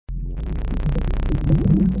You're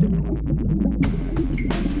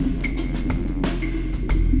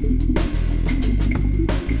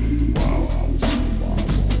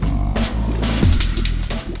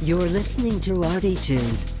listening to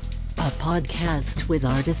ArTEEtude, a podcast with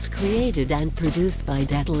artists created and produced by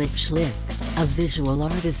Detlef Schlich, a visual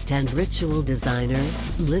artist and ritual designer,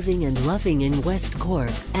 living and loving in West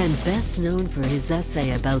Cork, and best known for his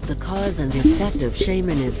essay about the cause and effect of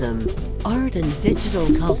shamanism, art and digital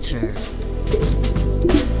culture.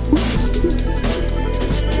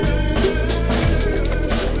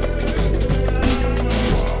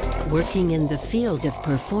 Working in the field of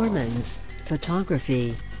performance,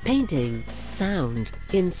 photography, painting, sound,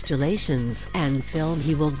 installations, and film,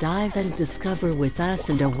 he will dive and discover with us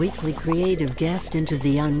and a weekly creative guest into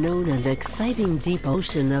the unknown and exciting deep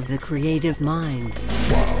ocean of the creative mind.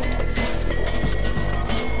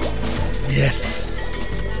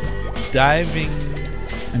 Yes! Diving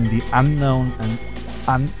in the unknown and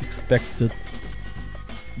unexpected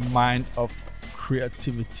mind of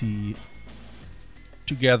creativity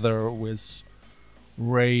together with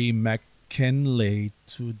Rae McKinlay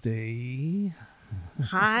today.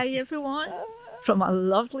 Hi everyone, from a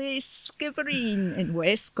lovely Skibbereen in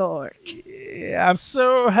West Cork. Yeah, I'm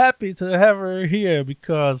so happy to have her here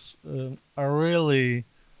because I really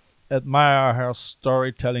admire her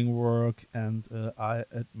storytelling work, and I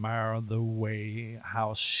admire the way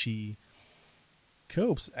how she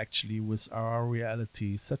copes actually with our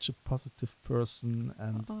reality. Such a positive person,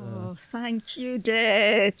 and Thank you,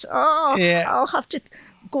 Dad. Oh, yeah. I'll have to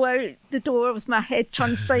go out the door with my head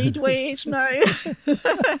turned sideways now.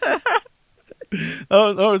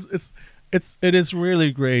 No, it is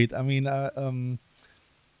really great. I mean, I'm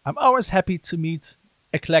always happy to meet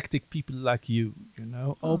eclectic people like you. You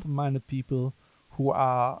know, open-minded people who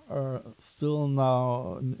are still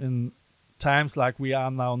now in times like we are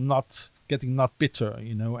now, not bitter,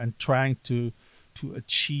 you know, and trying to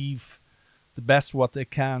achieve the best what they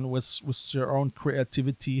can with their own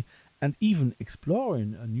creativity, and even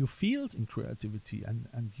exploring a new field in creativity.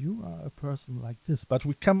 And you are a person like this, but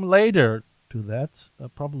we come later to that,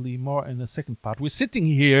 probably more in the second part. We're sitting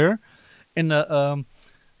here in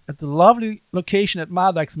at the lovely location at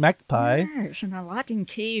Mardak's Magpie. Yeah, it's an Aladdin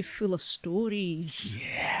cave full of stories.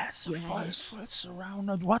 Yeah, so full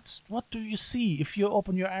surrounded. What do you see if you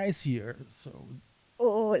open your eyes here? So,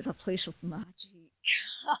 it's a place of magic.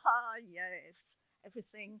 Yes,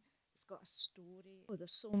 everything has got a story.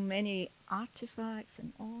 There's so many artifacts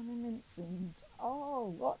and ornaments and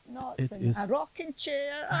whatnot. A rocking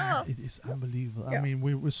chair. It is unbelievable. Yeah. I mean,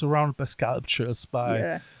 we're surrounded by sculptures.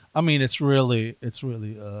 I mean, it's really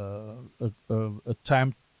a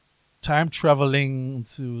time traveling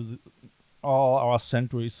to all our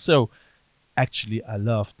centuries. So, actually, I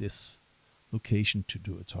love this location to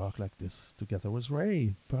do a talk like this together with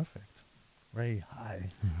Rae. Perfect. Rae, hi.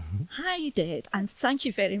 Hi, Dad, and thank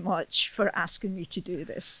you very much for asking me to do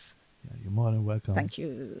this. Yeah, you're more than welcome. Thank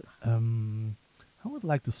you. I would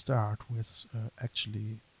like to start with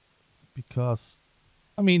actually, because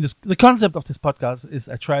I mean, the concept of this podcast is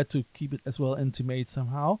I try to keep it as well intimate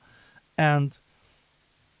somehow. And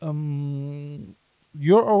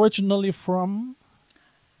you're originally from?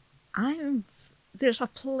 There's a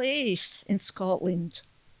place in Scotland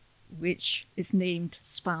which is named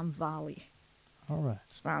Spam Valley. All right.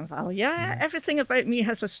 Spam Valley. Yeah, everything about me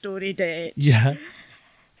has a story, Date. Yeah.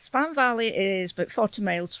 Spam Valley is about 40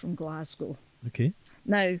 miles from Glasgow. Okay.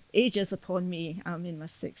 Now, age is upon me. I'm in my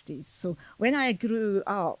 60s. So when I grew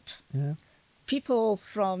up, people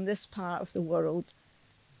from this part of the world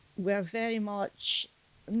were very much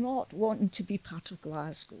not wanting to be part of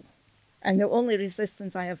Glasgow. And the only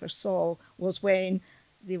resistance I ever saw was when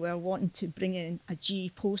they were wanting to bring in a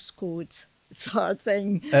G postcode sort of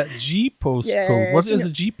thing. A G postcode? Yes, what is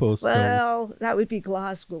a G postcode? Well, that would be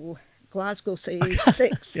Glasgow. Glasgow says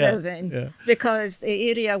 6, 7, because the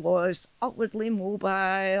area was upwardly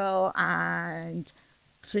mobile and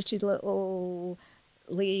pretty little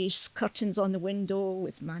lace curtains on the window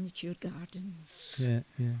with manicured gardens. Yeah.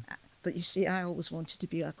 But you see, I always wanted to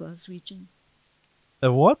be a Glaswegian.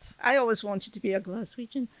 A what? I always wanted to be a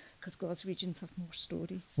Glaswegian because Glaswegians have more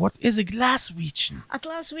stories. What is a Glaswegian? A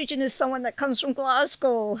Glaswegian is someone that comes from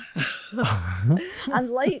Glasgow. And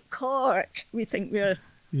like Cork, we think we're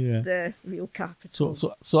the real capital.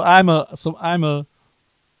 So I'm a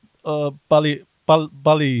Bali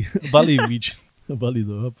region, a Bali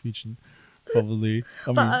the hub region, probably.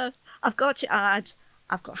 But I've got to add,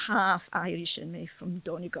 I've got half Irish in me from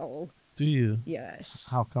Donegal. Do you? Yes.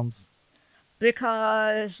 How comes?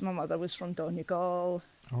 Because my mother was from Donegal.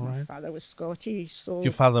 All My right. father was Scottish, so...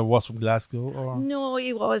 Your father was from Glasgow, or? No,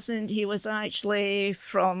 he wasn't. He was actually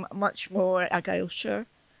from much more Argyllshire,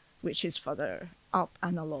 which is further up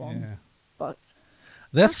and along. Yeah. But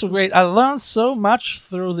That's so great. I learned so much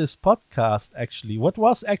through this podcast, actually. What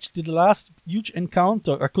was actually the last huge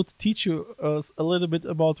encounter? I could teach you a little bit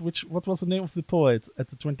about what was the name of the poet at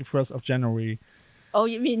the 21st of January? oh,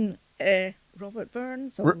 you mean Robert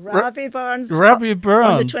Burns or Rabbie Burns? Rabbie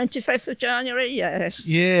Burns. On the 25th of January, yes.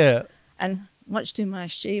 Yeah. And much to my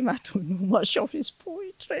shame, I don't know much of his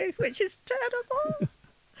poetry, which is terrible.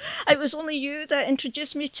 It was only you that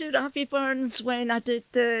introduced me to Rabbie Burns when I did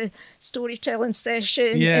the storytelling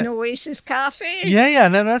session in Oasis Cafe. Yeah,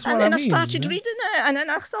 no, that's what I mean. And then I started reading it, and then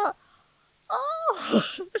I thought, oh,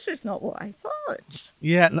 this is not what I thought.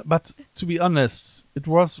 Yeah, but to be honest, it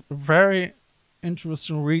was a very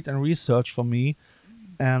interesting read and research for me.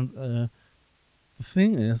 And the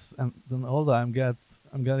thing is, and the older I'm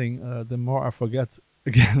getting, the more I forget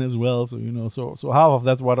again as well. So so half of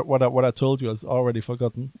that what I told you is already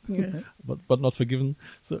forgotten, but not forgiven.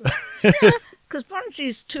 So because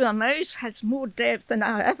Burns's To a Mouse has more depth than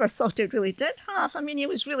I ever thought it really did have. I mean, he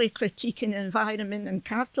was really critiquing the environment and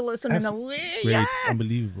capitalism in a way. It's great. It's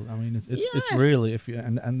unbelievable. I mean, it's really, if you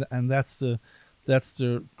and that's the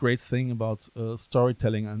great thing about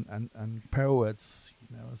storytelling and poets.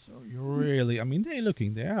 So you really, I mean,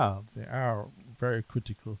 they are very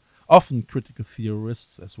critical. Often critical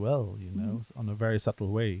theorists as well, on a very subtle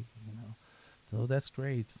way, So that's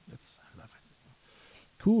great. I love it.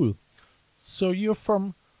 Cool. So you're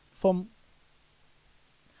from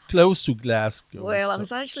close to Glasgow. Well, I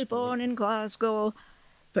was actually born in Glasgow,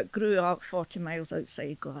 but grew up 40 miles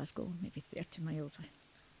outside Glasgow, maybe 30 miles. I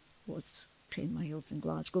was 10 miles in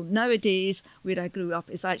Glasgow. Nowadays, where I grew up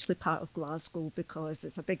is actually part of Glasgow because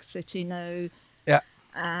it's a big city now. Yeah.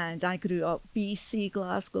 And I grew up BC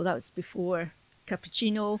Glasgow. That was before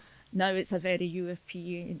Cappuccino. Now it's a very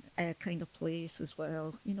European kind of place as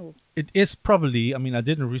well. It is probably. I mean, I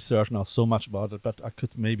didn't research now so much about it, but I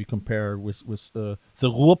could maybe compare with the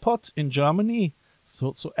Ruhrpott in Germany.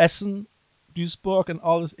 So Essen, Duisburg, and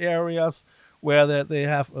all these areas where they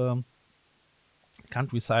have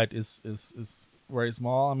countryside is very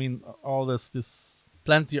small. I mean, all this.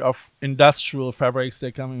 Plenty of industrial fabrics.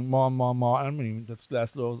 They're coming more and more. I mean, that's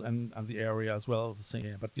Glasgow and the area as well. The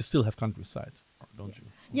same, but you still have countryside, don't you?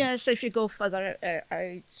 Yes, if you go further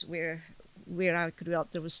out where I grew up,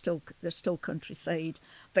 there's still countryside.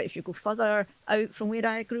 But if you go further out from where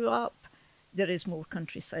I grew up, there is more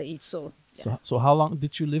countryside. So how long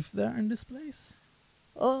did you live there in this place?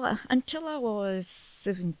 Oh, until I was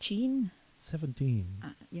 17. 17.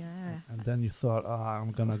 Yeah. And then you thought,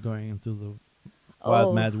 I'm going into the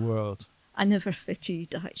wild, mad world. I never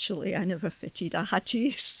fitted, actually. I had to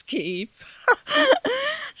escape.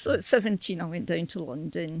 So at 17, I went down to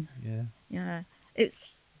London. Yeah. Yeah.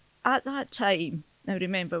 It's at that time, now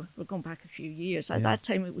remember, we're going back a few years. At that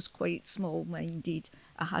time, it was quite small-minded.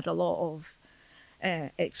 I had a lot of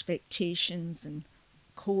expectations and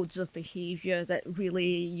codes of behaviour that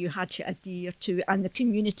really you had to adhere to, and the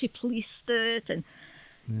community policed it. And,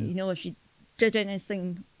 if you did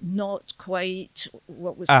anything not quite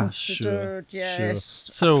what was considered, sure.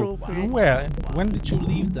 So when did you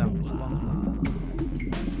leave them?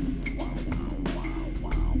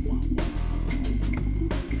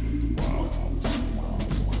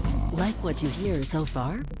 Like what you hear so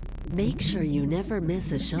far? Make sure you never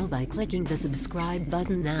miss a show by clicking the subscribe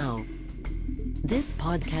button now. This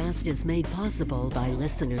podcast is made possible by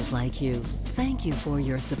listeners like you. Thank you for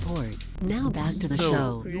your support. Now back to the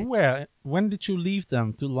show. When did you leave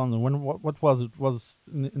them to London? What was it? Was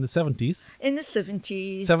in the 70s? In the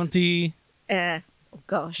 70s. 70. Oh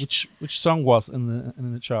gosh. Which song was in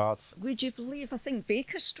the charts? Would you believe? I think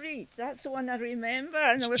Baker Street. That's the one I remember.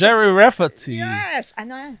 And there was Jerry Rafferty. Yes,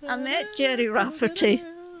 and I met Jerry Rafferty.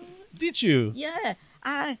 Did you? Yeah.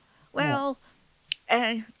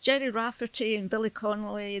 Jerry Rafferty and Billy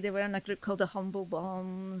Connolly, they were in a group called the Humble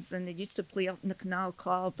Bombs, and they used to play up in the Canal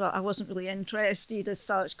Club, but I wasn't really interested as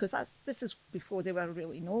such, because this is before they were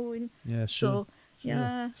really known. Yeah, sure. So,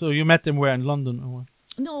 yeah. So you met them where, in London? Or what?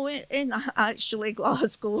 No, in actually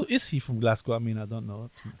Glasgow. So is he from Glasgow? I mean, I don't know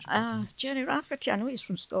too much. Jerry Rafferty, I know he's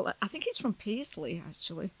from Scotland. I think he's from Paisley,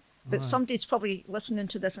 actually. But somebody's probably listening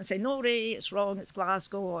to this and say, no, Ray, it's wrong, it's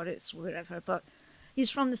Glasgow, or it's wherever, but... He's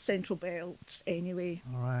from the Central Belt, anyway.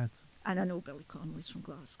 All right. And I know Billy Connolly's from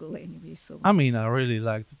Glasgow, anyway. So. I mean, I really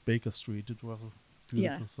liked Baker Street. It was a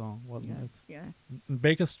beautiful song, wasn't it? Yeah. In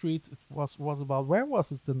Baker Street, it was about, where was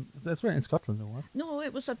it? That's where in Scotland, or what? No,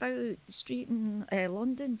 it was about the street in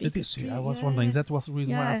London. Baker Street, I was wondering. That was the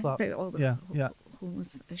reason why I thought. About all the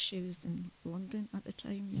homeless issues in London at the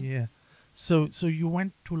time. Yeah. So you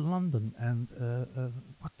went to London, and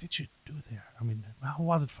what did you do there? I mean, how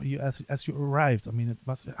was it for you as you arrived? I mean, it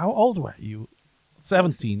must. How old were you?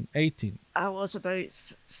 17, 18? I was about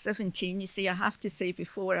 17. You see, I have to say,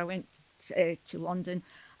 before I went to London,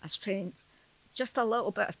 I spent just a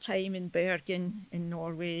little bit of time in Bergen in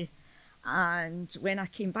Norway. And when I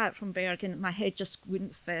came back from Bergen, my head just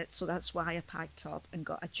wouldn't fit. So that's why I packed up and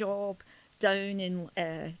got a job down in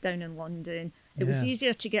London. It was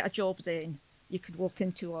easier to get a job then. You could walk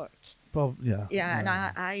into work. Yeah. And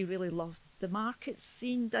I really loved the market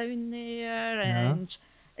scene down there, and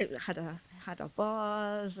it had a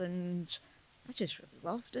buzz, and I just really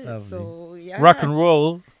loved it. Lovely. So rock and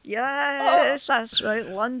roll. Yes, that's right,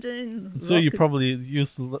 London. So you probably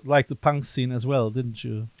used to like the punk scene as well, didn't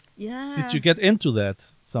you? Yeah. Did you get into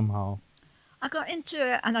that somehow? I got into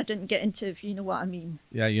it, and I didn't get into it, if you know what I mean.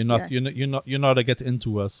 Yeah, you're not a get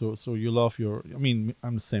into us. So you love your. I mean,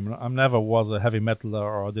 I'm the same. I never was a heavy metaler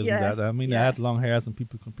or this and that. I mean, I had long hairs, and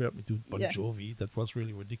people compared me to Bon Jovi. That was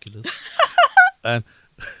really ridiculous, and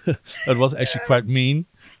that was actually quite mean.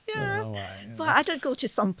 Yeah, I don't know why, but I did go to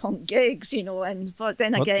some punk gigs, but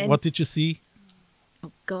then again, what did you see?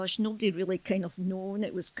 Oh gosh, nobody really kind of known.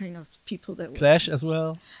 It was kind of people that Clash as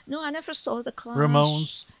well. No, I never saw the Clash.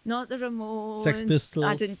 Ramones. Not the Ramones. Sex Pistols.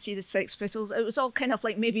 I didn't see the Sex Pistols. It was all kind of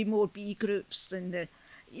like maybe more B groups than the.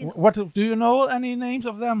 What do you know? Any names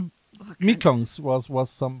of them? Mekongs was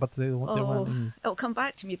some, but they weren't in. It'll come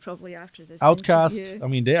back to me probably after this. Outcast. Interview. I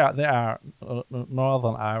mean, they are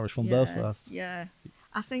Northern Irish from Belfast. Yeah,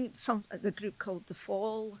 I think the group called The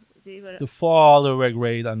Fall. The Fall, they were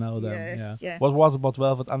great. I know them. Yes, yeah. What was about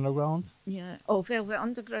Velvet Underground? Yeah. Oh, Velvet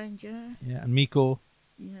Underground. Yeah. Yeah, and Miko.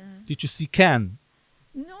 Yeah. Did you see Ken?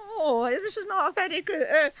 No, this is not a very good.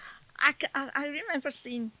 I remember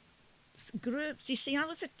seeing groups. You see, I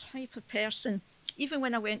was a type of person. Even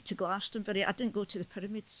when I went to Glastonbury, I didn't go to the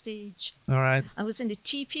pyramid stage. All right. I was in the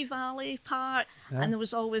Teepee Valley part, and there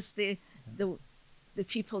was always the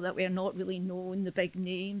people that were not really known, the big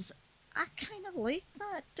names. I kind of like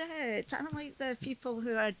that. I like the people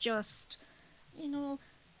who are just,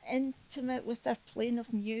 intimate with their playing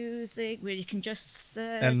of music, where you can just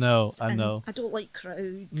sit. I know. I don't like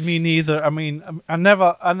crowds. Me neither. I mean, I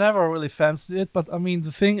never really fancied it. But I mean,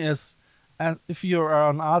 the thing is, and if you're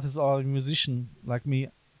an artist or a musician like me,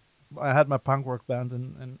 I had my punk rock band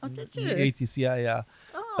in the 80s. Yeah.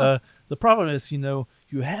 Oh. The problem is,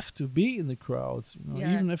 you have to be in the crowds,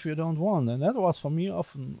 even if you don't want. And that was for me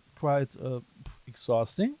often quite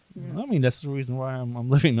exhausting. I mean, that's the reason why I'm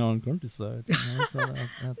living now in countryside.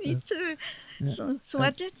 Me too. Yeah. So I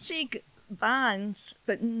did see bands,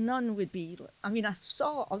 but none would be. I mean, I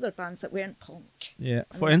saw other bands that weren't punk. Yeah.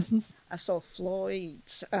 For instance, I saw Floyd.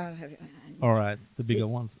 All right, the bigger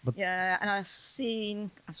ones. But yeah, and I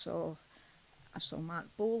saw Mark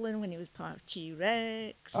Bolan when he was part of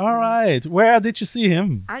T-Rex. All right, where did you see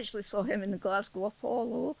him? I actually saw him in the Glasgow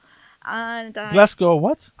Apollo. And Glasgow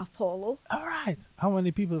what? Apollo. All right. How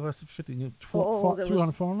many people was fitting?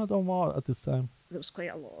 300, 400 or more at this time? There was quite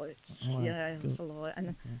a lot. Right, it was a lot.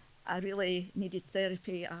 And I really needed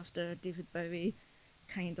therapy after David Bowie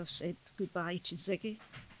kind of said goodbye to Ziggy.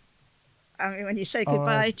 I mean, when you say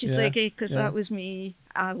goodbye to Ziggy, because that was me,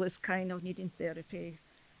 I was kind of needing therapy.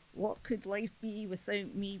 What could life be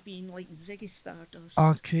without me being like Ziggy Stardust?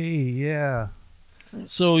 Okay, yeah.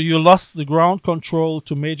 So you lost the ground control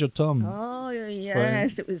to Major Tom. Oh,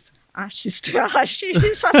 yes. It was ashes to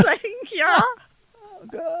ashes, I think, yeah. Oh,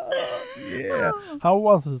 God. Yeah. How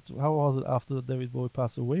was it? How was it after David Bowie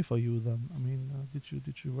passed away for you then? I mean, did you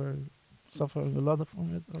suffer a lot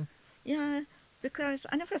from it? Or? Yeah, because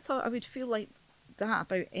I never thought I would feel like that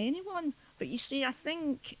about anyone. But you see, I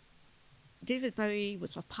think David Bowie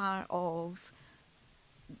was a part of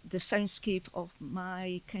the soundscape of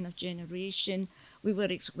my kind of generation.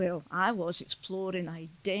 I was exploring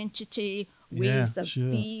identity, ways of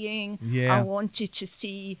being. Yeah. I wanted to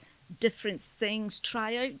see different things,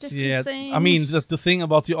 try out different things. I mean, the thing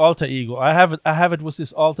about the alter ego. I have it with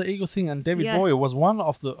this alter ego thing, and David Bowie was one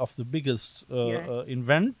of the biggest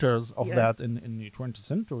inventors of that in the 20th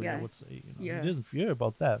century. I would say. He didn't fear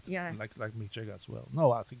about that. Yeah. Like Mick Jagger as well.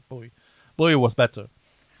 No, I think Bowie was better.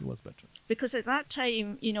 He was better. Because at that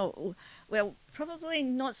time, well, probably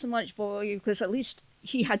not so much Bowie, because at least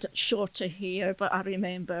he had shorter hair. But I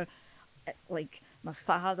remember, like, my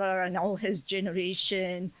father and all his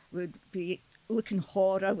generation would be looking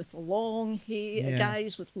horror with long hair,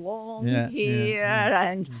 guys with long hair,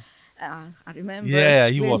 and I remember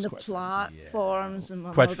he was the quite platforms fancy, and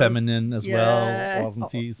my quite mother, feminine as well,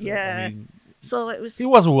 wasn't he? So, yeah. I mean, So it was. He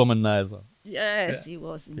was a womanizer. Yes, he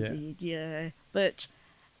was indeed. Yeah, but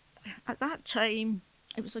at that time,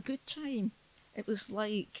 it was a good time. It was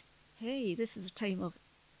like, hey, this is a time of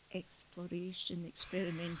exploration,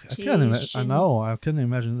 experimentation. I know. I can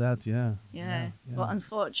imagine that. Yeah. Yeah. But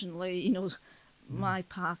unfortunately, you know, my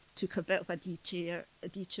path took a bit of a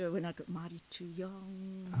detour when I got married too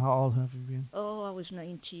young. How old have you been? Oh, I was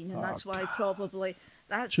 19, and that's why probably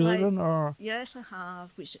that's children why, or yes, I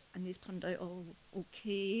have, and they've turned out all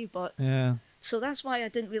okay. But yeah. So that's why I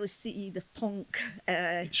didn't really see the punk.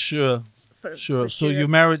 Sure. For so you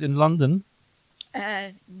married in London?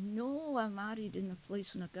 No, I married in a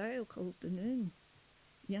place in Argyll called The Noon.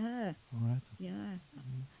 Yeah. All right. Yeah.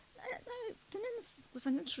 The Noon was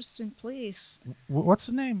an interesting place. What's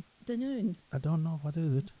the name? The Noon. I don't know. What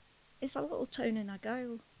is it? It's a little town in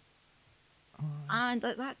Argyll. Right. And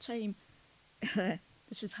at that time,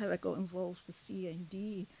 this is how I got involved with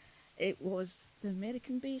CND. It was the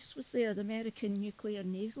American base was there, the American nuclear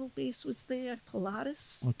naval base was there,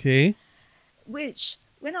 Polaris. Okay. Which,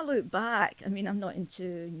 when I look back, I mean, I'm not into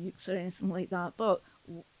nukes or anything like that, but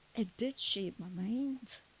it did shape my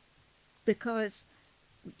mind, because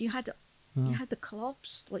you had the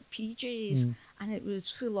clubs like PJs, and it was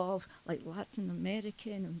full of like Latin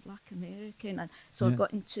American and Black American, and so I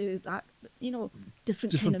got into that, you know,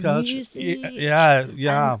 different kind of culture. music,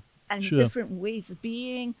 and sure. different ways of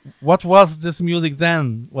being. What was this music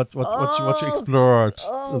then? What you explored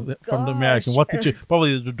from the American? What did you?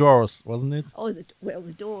 Probably the Doors, wasn't it? Oh, the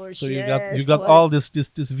Doors. So yes, you got all this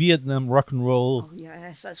Vietnam rock and roll. Oh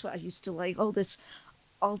yes, that's what I used to like.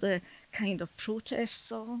 All the kind of protest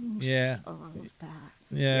songs. Yeah. Oh, I love that.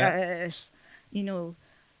 Yeah. Yes. You know,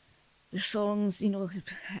 the songs, you know,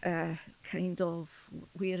 kind of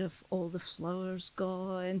where have all the flowers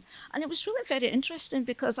gone? And it was really very interesting,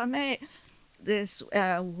 because I met this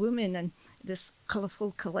woman in this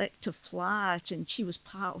colourful collective flat, and she was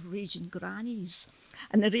part of Raging Grannies.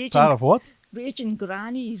 And the Part of what? Raging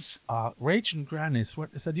Grannies. Raging Grannies. What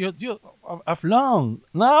is that? I've learned.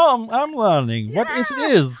 Now I'm learning. What is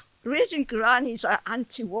this? Raging Grannies are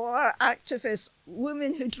anti-war activists,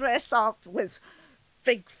 women who dress up with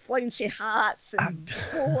big flouncy hats and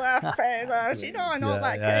boa feathers, you know, and all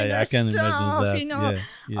that kind of stuff, you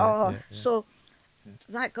know. So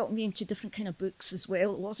that got me into different kind of books as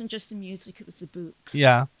well. It wasn't just the music, it was the books.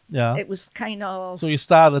 Yeah. It was kind of... So you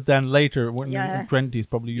started then later, when you're in 20s,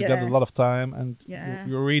 probably you got a lot of time, and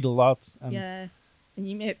you read a lot. And and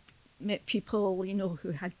you met people, you know,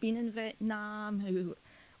 who had been in Vietnam, who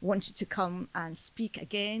wanted to come and speak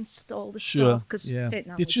against all the stuff. Because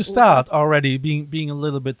Vietnam Did you was start already being a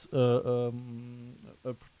little bit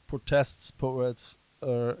protests poets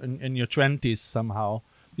in your 20s somehow?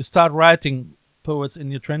 You start writing poets in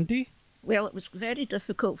your 20s? Well, it was very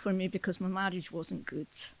difficult for me because my marriage wasn't good.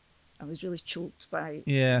 I was really choked by...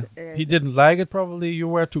 Yeah, he didn't like it probably. You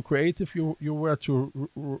were too creative. You were too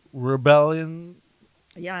rebellion.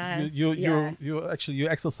 Yeah. You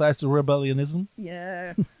exercised the rebellionism.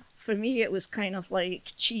 Yeah. For me, it was kind of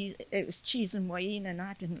like cheese. It was cheese and wine, and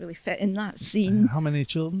I didn't really fit in that scene. How many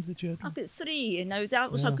children did you have? I've got 3, and now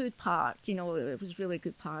that was a good part. You know, it was really a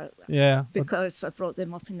good part. Yeah. Because I brought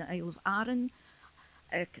them up in the Isle of Arran,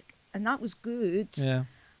 and that was good. Yeah.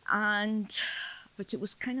 But it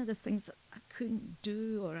was kind of the things that I couldn't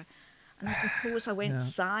do, and I suppose I went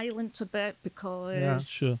silent a bit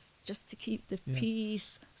because just to keep the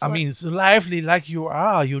peace. So I mean, so lively like you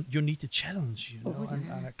are, you need a challenge, you know.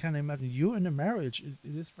 And I can imagine you in a marriage.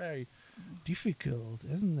 It is very difficult,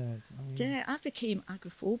 isn't it? I mean, yeah, I became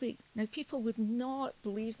agoraphobic. Now people would not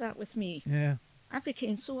believe that with me. Yeah. I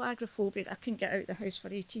became so agoraphobic I couldn't get out of the house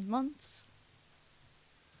for 18 months.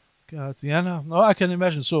 God, no, I can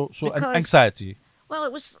imagine. So anxiety.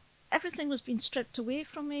 Well, everything was being stripped away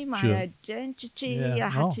from me. My identity. Yeah, I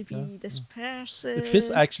had to be this person. It fits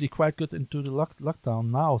actually quite good into the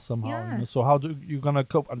lockdown now somehow. Yeah. You know? So how do you gonna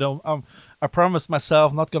cope? I promised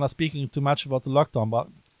myself not gonna speaking too much about the lockdown, but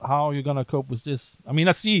how are you gonna cope with this? I mean,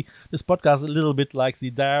 I see this podcast a little bit like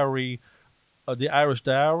the diary, the Irish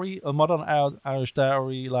diary, a modern Irish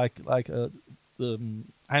diary, like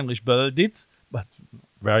Heinrich Böll did, but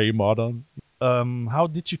very modern. How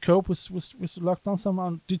did you cope with the lockdown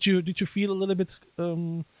somehow? Did you feel a little bit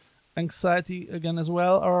anxiety again as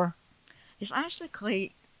well, or? It's actually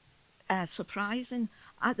quite surprising.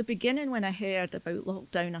 At the beginning, when I heard about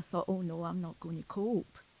lockdown, I thought, oh no, I'm not going to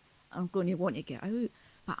cope. I'm going to want to get out.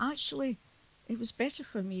 But actually, it was better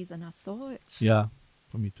for me than I thought. Yeah,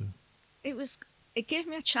 for me too. It gave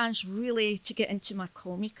me a chance really to get into my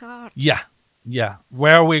comic art. Yeah.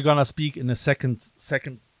 Where we're gonna speak in a second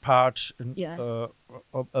part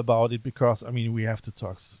about it, because I mean we have to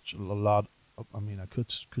talk such a lot. I mean I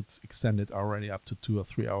could extend it already up to 2 or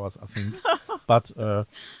 3 hours, I think.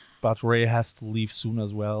 but Rae has to leave soon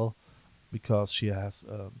as well, because she has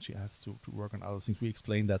to work on other things. We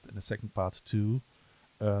explained that in the second part too.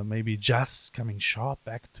 Maybe just coming short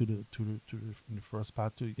back to the in the first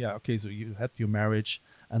part too. Yeah, okay. So you had your marriage,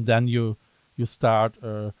 and then you start.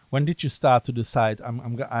 When did you start to decide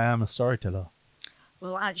I am a storyteller?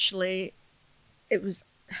 Well, actually, it was.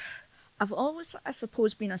 I've always, I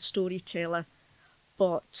suppose, been a storyteller,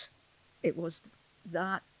 but it was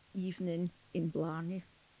that evening in Blarney.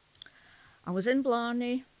 I was in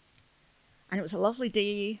Blarney, and it was a lovely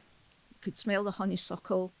day. You could smell the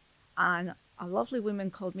honeysuckle, and a lovely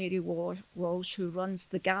woman called Mary Walsh, who runs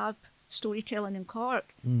the Gab Storytelling in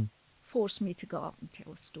Cork, forced me to go up and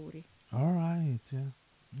tell a story. All right, yeah.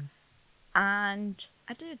 And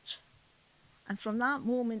I did. And from that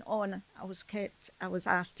moment on, I was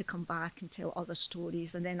asked to come back and tell other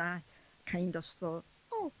stories. And then I kind of thought,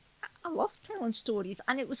 oh, I love telling stories.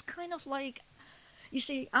 And it was kind of like, you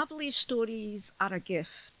see, I believe stories are a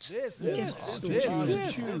gift. And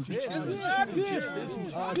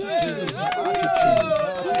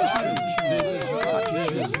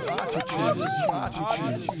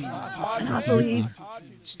I believe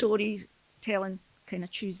storytelling kind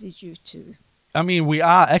of chooses you too. I mean, we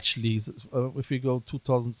are actually, if we go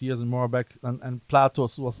 2,000 years and more back, and Plato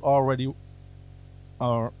was already.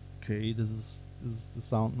 Okay, this is the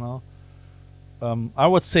sound now. I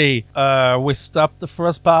would say we stopped the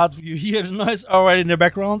first part. You hear the noise already in the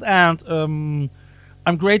background, and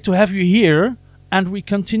I'm great to have you here. And we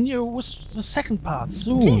continue with the second part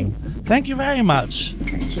soon. Okay. Thank you very much.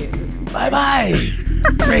 Thank you. Bye bye.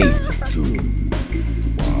 Great.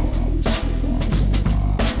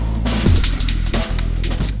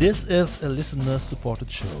 This is a listener-supported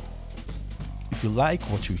show. If you like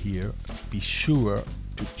what you hear, be sure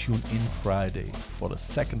to tune in Friday for the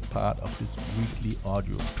second part of this weekly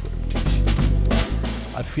audio trip.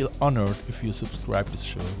 I feel honored if you subscribe this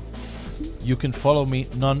show. You can follow me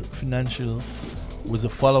non-financial with the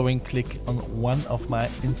following click on one of my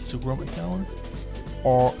Instagram accounts,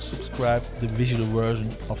 or subscribe the visual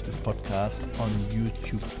version of this podcast on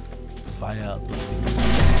YouTube via the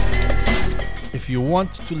link. If you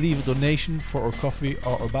want to leave a donation for a coffee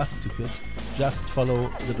or a bus ticket, just follow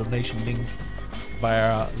the donation link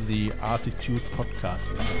via the ArTEEtude podcast.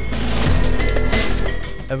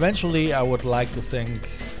 Eventually, I would like to thank,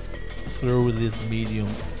 through this medium,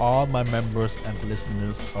 all my members and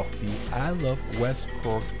listeners of the I Love West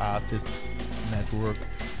Cork Artists Network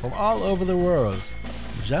from all over the world.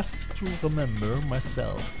 Just to remember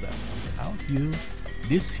myself that without you,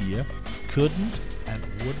 this year couldn't and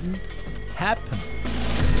wouldn't happen.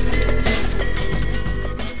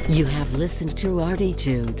 You have listened to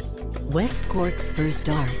ArTEEtude, West Cork's first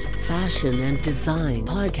art, fashion and design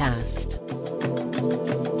podcast.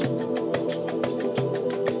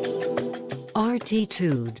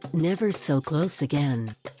 ArTEEtude, never so close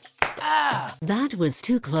again. That was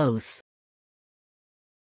too close.